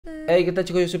Hey, ¿qué tal,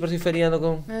 chicos? Yo soy PERCY FER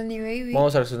con... Baby.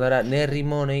 Vamos a reaccionar a NERRY,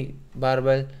 Money,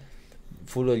 BARBEL,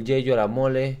 FULO, YEYO, La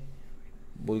Mole,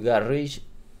 BVLGARICH,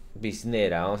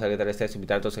 BISNERA. Vamos a ver qué tal está eso.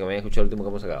 Invitar a todos a que me hayan escuchado el último que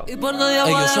hemos sacado.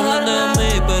 Ellos hablan de mí,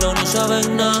 pero no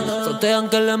saben nada. Frontean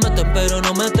que le meten, pero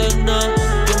no meten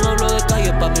nada. Yo no hablo de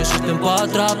calle, papi, existen para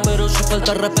atrás. Pero si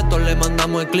falta respeto, le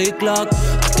mandamos el click-clack.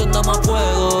 Aquí andamos a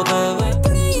fuego, bebé.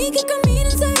 Por ahí que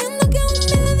caminan sabiendo que aún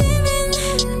me la deben.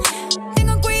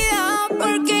 Tengan cuidado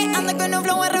porque anda con un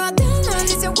flow arrebatado.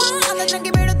 Dice, wow, anda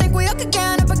tranqui, pero ten cuidado que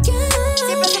quedan apaqueados.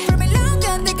 Siempre son por mi lado,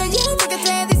 quedan de callado porque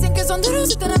te dicen que son duros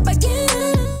y están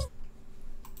apaqueados.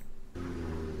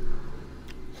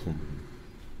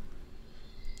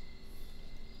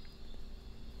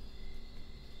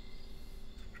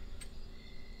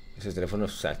 Esos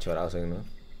teléfonos saturados, ¿no?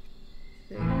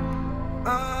 Sí.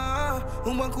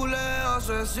 Un buen culeo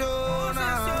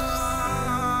obsesiona.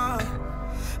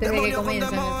 Desde que Demonio con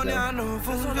comienzan el demonia flow. no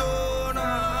funciona.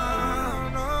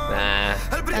 Nah,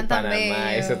 Cantan Panamá,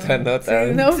 bello. es otra nota.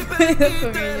 Sí, no puedo con Quite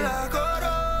ellos. la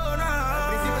corona.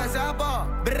 El príncipe sapo.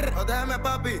 Protégeme,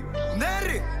 papi.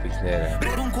 Nerry. BISNERA.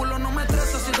 Por un culo no me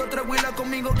estreso. Si dos tres huilas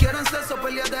conmigo quieren sexo.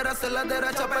 Peleadera,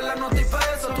 celadera, chapela, no te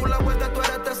eso. Tú la vuelta, tú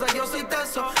eres tesa, yo soy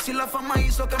teso. Si la fama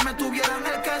hizo que me tuvieran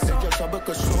el queso. Ya sabe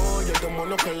que soy el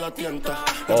demonio que la tienta.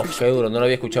 Oh, qué duro. No lo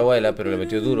había escuchado a ella, pero le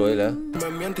metió duro a ella. Me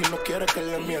miente y no quiere que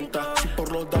le mienta. Si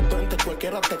por los datos antes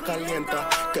cualquiera te calienta.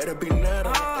 Que eres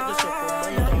binera, que yo se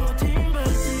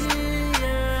comenta.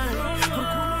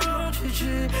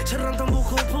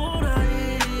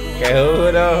 ¡Qué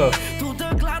duro! Tú te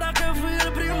aclaras que fui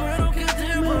el primero que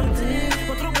te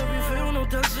partí. Otro baby feo no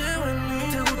te hace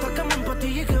venir. Te gusta que me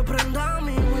empatille y que prenda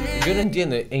mi weed. Yo no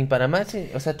entiendo. En Panamá,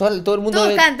 o sea, todo el mundo...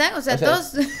 Todos cantan, o sea,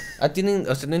 todos... tienen,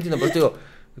 o sea, no entiendo, pero te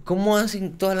digo... ¿Cómo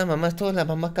hacen todas las mamás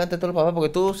cantan, todos los papás? Porque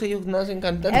todos ellos nacen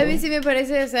cantando. A mí sí me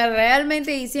parece, o sea,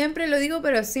 realmente, y siempre lo digo,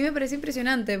 pero sí me parece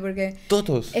impresionante, porque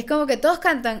Todos. es como que todos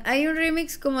cantan. Hay un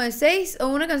remix como de 6 o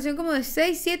una canción como de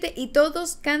 6, 7 y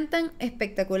todos cantan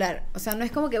espectacular. O sea, no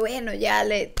es como que, bueno, ya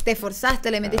te esforzaste,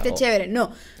 le metiste chévere.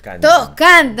 No, Cantan. todos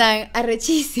cantan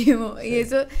arrechísimo. Y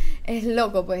eso es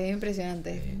loco, pues, es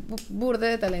impresionante. Burde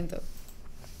de talento.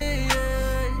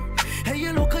 Ella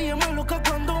es loca y es más loca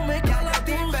cuando me cala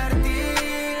Te invertí.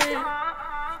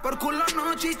 Por culo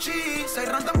no chichi. Se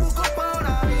ranta busco por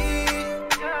ahí.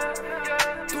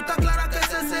 Tú estás clara que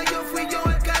ese sello fui yo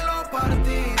el que lo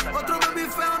partí. Otro baby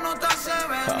feo no te hace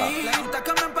venir. Le gusta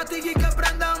que me empatille y que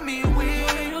prenda mi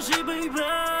weed. Yo sí, baby.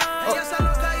 Ella se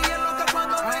loca y es loca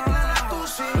cuando mezcla la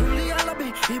tusi. Julia la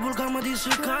vi y vulgar me dice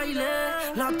Kyle.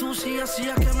 La tusi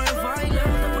hacía que me baile.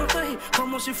 Te protegí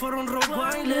como si fuera un rock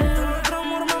baile. De nuestro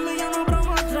amor, mami, ya no habrá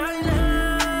más trailer.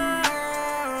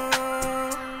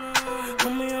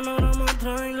 Mami, ya no habrá más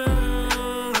trailer.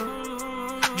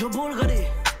 Yo Bulgari,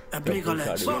 explícale.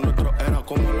 Lo nuestro era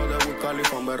como lo de Wicali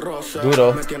con Berroce.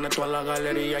 Duro. Me tiene toda la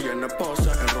galería llena de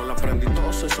poses. En rol aprendí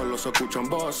toses, solo se escuchan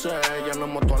voces. Ya no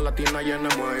moto a latina, llena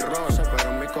de y roce.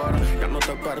 Pero mi cora ya no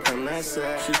te pertenece.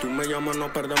 Si tú me llamas,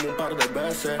 nos perdemos un par de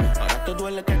veces. Ahora te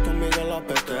duele que tu amiga la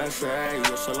apetece. Y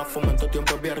yo se la fomento,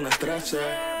 tiempo es viernes 13.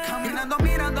 Caminando,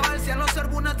 mirando al cielo, ser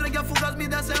una estrella fugaz. Mi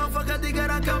deseo fue que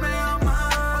dijeran que me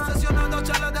amas. Obsesionando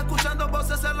charlas, escuchando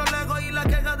voces en los legos y la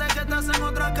queja de que estás en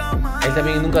otra cama. Él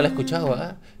también nunca lo ha escuchado,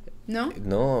 ¿ah? ¿No?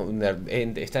 No, mira, yo no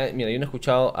he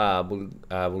escuchado a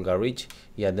BVLGARICH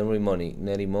y a NERRY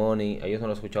Money, a ellos no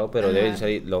lo he escuchado, pero Ajá. deben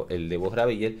salir el de voz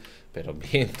grave y él, pero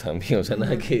bien también, o sea,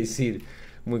 nada que decir,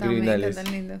 muy También criminales. está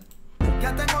tan lindo.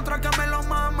 Ya tengo otra que me lo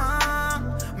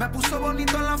mama. Me puso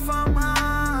bonito en la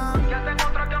fama. Ya tengo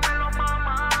otra que me lo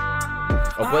mama.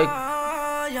 O puede...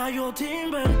 Ya yo te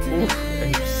invertí.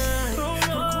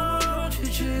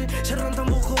 Se rentan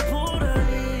busco por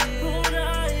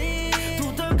ahí.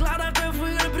 Tú te aclaras que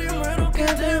fui el primero que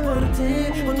te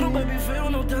partí. Otro baby feo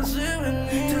no te hace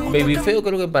venir. Baby feo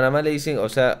creo que en Panamá le dicen, o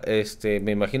sea,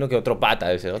 me imagino que otro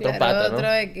pata, ese, otro Claro, pata, ¿no?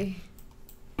 otro X.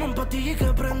 Empatilla y que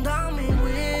prenda mi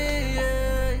weed.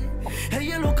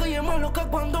 Ella es loca y es más loca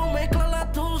cuando mezcla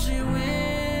la tusi,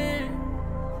 weed.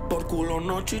 Por culo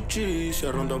no chichi,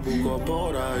 se ronda busco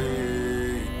por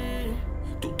ahí.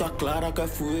 Tú estás clara que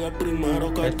fui el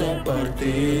primero que te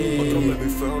partí. Otro baby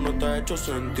feo no te ha hecho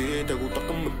sentir. Te gusta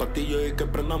que me empatille y que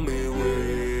prenda mi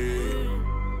weed.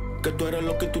 Que tú eres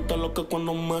loca y tú estás loca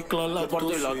cuando mezclas la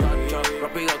tusi. El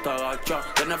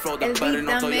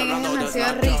beat también es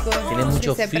demasiado rico. Tiene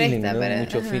mucho se feeling, presta ¿no? para...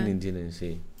 Mucho ajá. feeling tienen,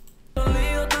 sí. Te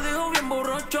dejo bien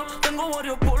borracho. Tengo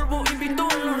varios polvos, invito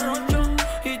en la noche.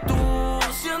 Y tú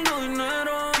haciendo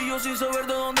dinero. Y yo sin saber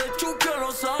de dónde chucha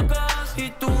lo sacas.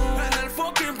 Y tú en el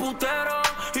fucking putero.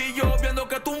 Y yo viendo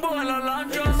que tumbo en la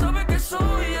lancha. Ella sabe que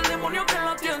soy el demonio que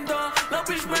la tiene.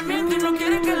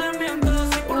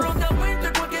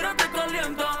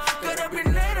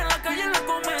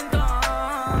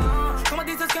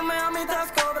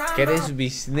 Que eres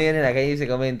Bisnera en la calle y se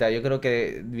comenta. Yo creo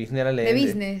que Bisnera le... De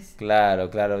business. Claro,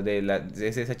 de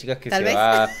esas chicas que Tal vez.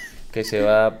 que se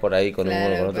va por ahí con Claro,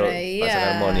 uno con otro por ahí para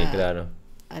sacar money, claro.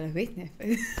 A los business.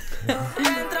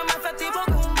 Entra más efectivo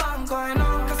que un banco, y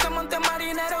no, que se monte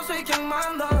marinero, soy quien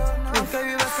manda. No, que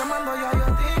vives quemando, yo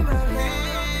te invertí.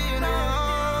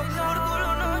 No, por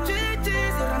culo no chichi,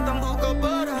 se rentan buco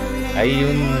por ahí. Hay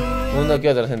uno que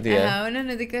otro sentido. Ajá, unas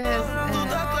noticas.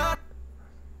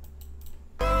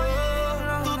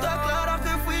 Tú te aclaras que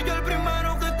fui yo el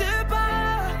primero que te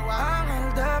pago. En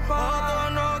el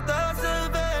deporte no te hace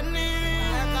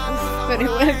venir. Pero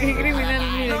igual que criminal,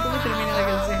 mira cómo termina la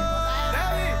canción.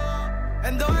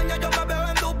 En 2 años yo me veo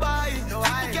en Dubai. Si tú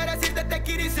quieres irte, te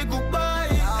quiero decir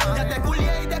goodbye. Ya te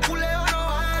culié y te culeo no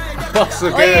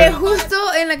hay. Oye, justo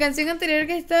en la canción anterior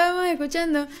que estábamos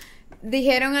escuchando,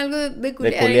 dijeron algo de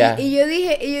culiar. culiar. Y yo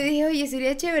dije, oye,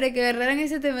 sería chévere que agarraran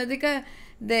esa temática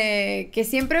de que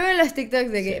siempre veo en los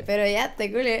TikToks de que, Sí. pero ya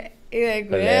te culié. Y de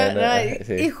Culiar, culiar, no,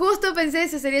 sí. y justo pensé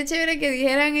eso, sería chévere que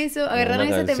dijeran eso, agarraran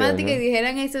esa canción, temática ¿no? y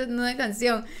dijeran eso en una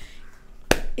canción.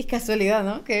 Y casualidad,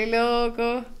 ¿no? Qué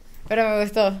loco. Pero me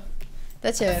gustó.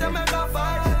 Está chévere. Se me va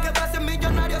que va a ser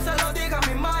millonario, se lo diga a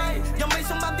mi mai. Yo me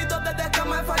hice un bandito desde que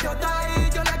me falló Tai.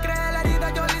 Yo le creé la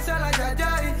herida, yo le hice la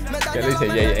yayay. ¿Qué le dice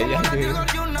yayay? No quiero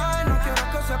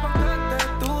que sepan que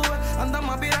te tuve. Anda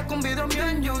más vida con video mío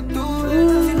en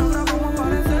YouTube. Si no grabamos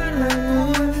parecer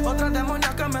de otra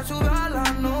demonia que me sube a la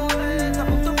nube. Está a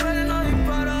punto pero no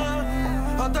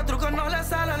disparó. Otro truco no le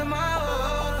sale al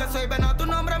mago. Que soy Vena, tu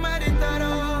nombre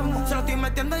meritero. Se lo estoy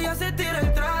metiendo y ya se tira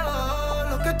el trago.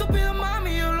 Lo que tú pides,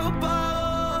 mami, yo lo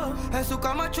pago. En su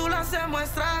cama chula se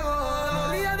muestra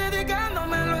algo. Día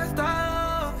dedicándome lo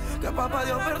estado. Que papá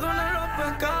Dios perdone los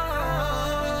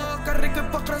pecados. Qué rica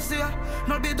hipocresía.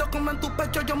 No olvido cómo en tu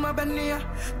pecho yo me venía.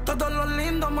 Todo lo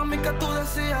lindo, mami, que tú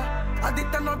decías.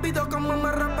 Adicta, no olvido cómo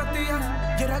me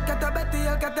repetías. Yo era el que te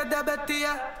vestía, el que te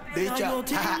vestía. Bicha.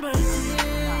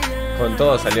 Con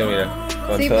todo salió, mira.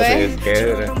 Con Sí, todo pues. salió.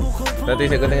 ¿Qué? ¿No te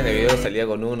diste cuenta que en el video salía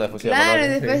con uno, después iba Claro,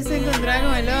 con y otro? después Sí. se encontraba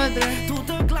con el otro.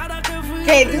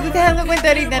 ¿Qué? ¿Tú te estás dando cuenta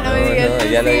ahorita? No, me digas. No, tú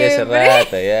ya lo vi hace siempre.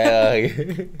 rato,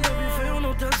 ya.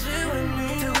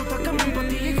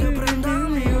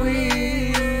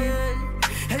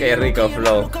 Qué rico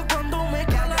flow.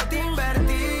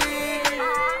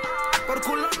 Por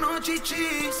culo no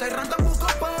chichi, se renta busco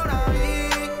por ahí.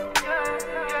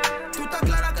 Tú estás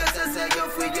clara que ese sello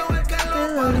fui yo el que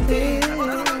lo partí.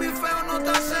 Ahora no me vi feo, no te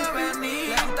hace venir.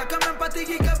 Le gusta que me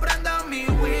empatille y que prenda mi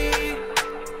Wii.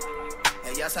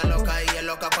 Ella se loca y es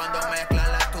loca cuando mezcla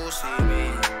la tusi.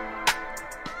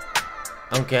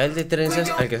 Aunque a él de trenzas,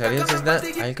 al que salió en Cessna,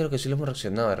 a él creo que sí lo hemos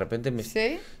reaccionado. De repente me...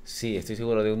 ¿Sí? Sí, estoy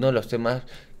seguro de uno de los temas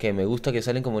que me gusta que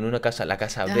salen como en una casa, la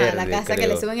casa Ajá, verde, la casa que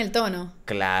creo. le suben el tono.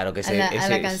 Claro, que A la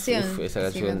ese, canción. esa Sí,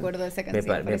 canción. me acuerdo de esa canción,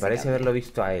 Me por ese parece cambio. haberlo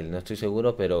visto a él, no estoy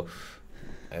seguro, pero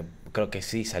creo que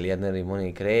sí, salía NERRY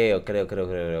Money, creo,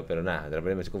 pero nada, de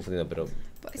repente me estoy confundiendo, pero...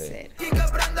 Puede sí. ser. Y que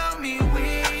prenda mi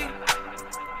Wii.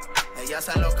 Ella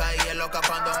se loca y es loca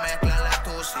cuando mezcla la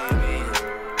tusi.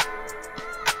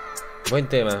 Buen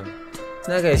tema.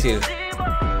 Nada que decir.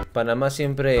 Panamá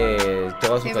siempre,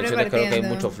 todas sus Siempre canciones creo que hay partiendo.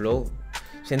 mucho flow.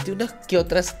 Sentí unas que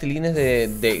otras tilines de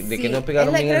Sí, que no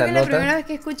pegaron bien en creo la que la nota. primera vez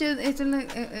que escucho esto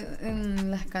en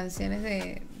las canciones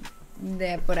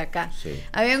de por acá. Sí.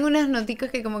 Habían unas noticas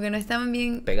que como que no estaban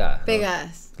bien Pegadas, ¿no?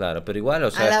 pegadas. Claro, pero igual, o A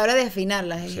la sea, hora de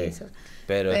afinarlas y sí. eso.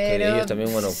 Pero es que Pero- ellos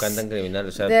también, bueno, cantan criminal,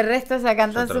 o sea, De resto, o sea,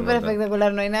 cantan otra súper nota.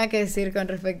 espectacular. No hay nada que decir con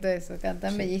respecto a eso.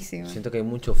 Cantan bellísimo. siento que hay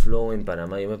mucho flow en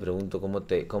Panamá. Yo me pregunto cómo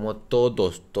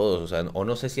todos, o sea, o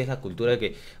no sé si es la cultura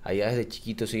que allá desde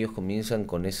chiquitos ellos comienzan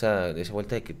con esa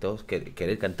vuelta de que todos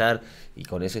querer cantar y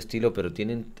con ese estilo, pero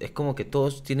es como que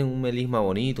todos tienen un melisma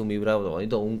bonito, un vibrado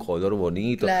bonito, un color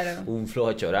bonito, Claro. un flow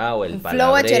achorado, el Un flow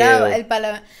palabreo. achorado, el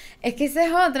palabra. Es que esa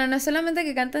es otra, no es solamente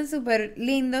que cantan súper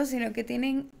lindo, sino que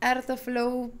tienen harto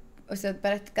flow. O sea,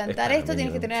 para cantar esto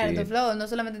tienes que panameño, tener sí. harto flow, no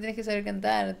solamente tienes que saber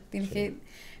cantar, tienes que,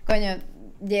 coño,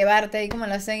 llevarte ahí como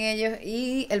lo hacen ellos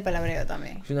y el palabreo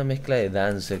también. Es una mezcla de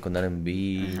dancer con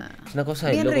R&B. Ajá. Es una cosa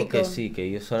de Bien loco rico. que sí,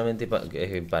 que yo solamente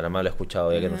que en Panamá lo he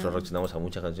escuchado, ya que Ajá. nosotros reaccionamos a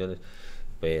muchas canciones.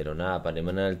 Pero nada, Panamá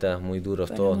en alta, muy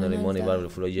duros Panamá todos, en NERRY Money, alta. BARBEL,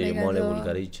 FULO, YEYO, Me Mole, encantó.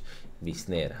 BVLGARICH,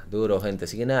 BISNERA. Duro, gente.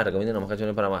 Así que nada, recomienden más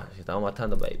canciones para más. Estamos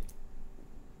matando, baby.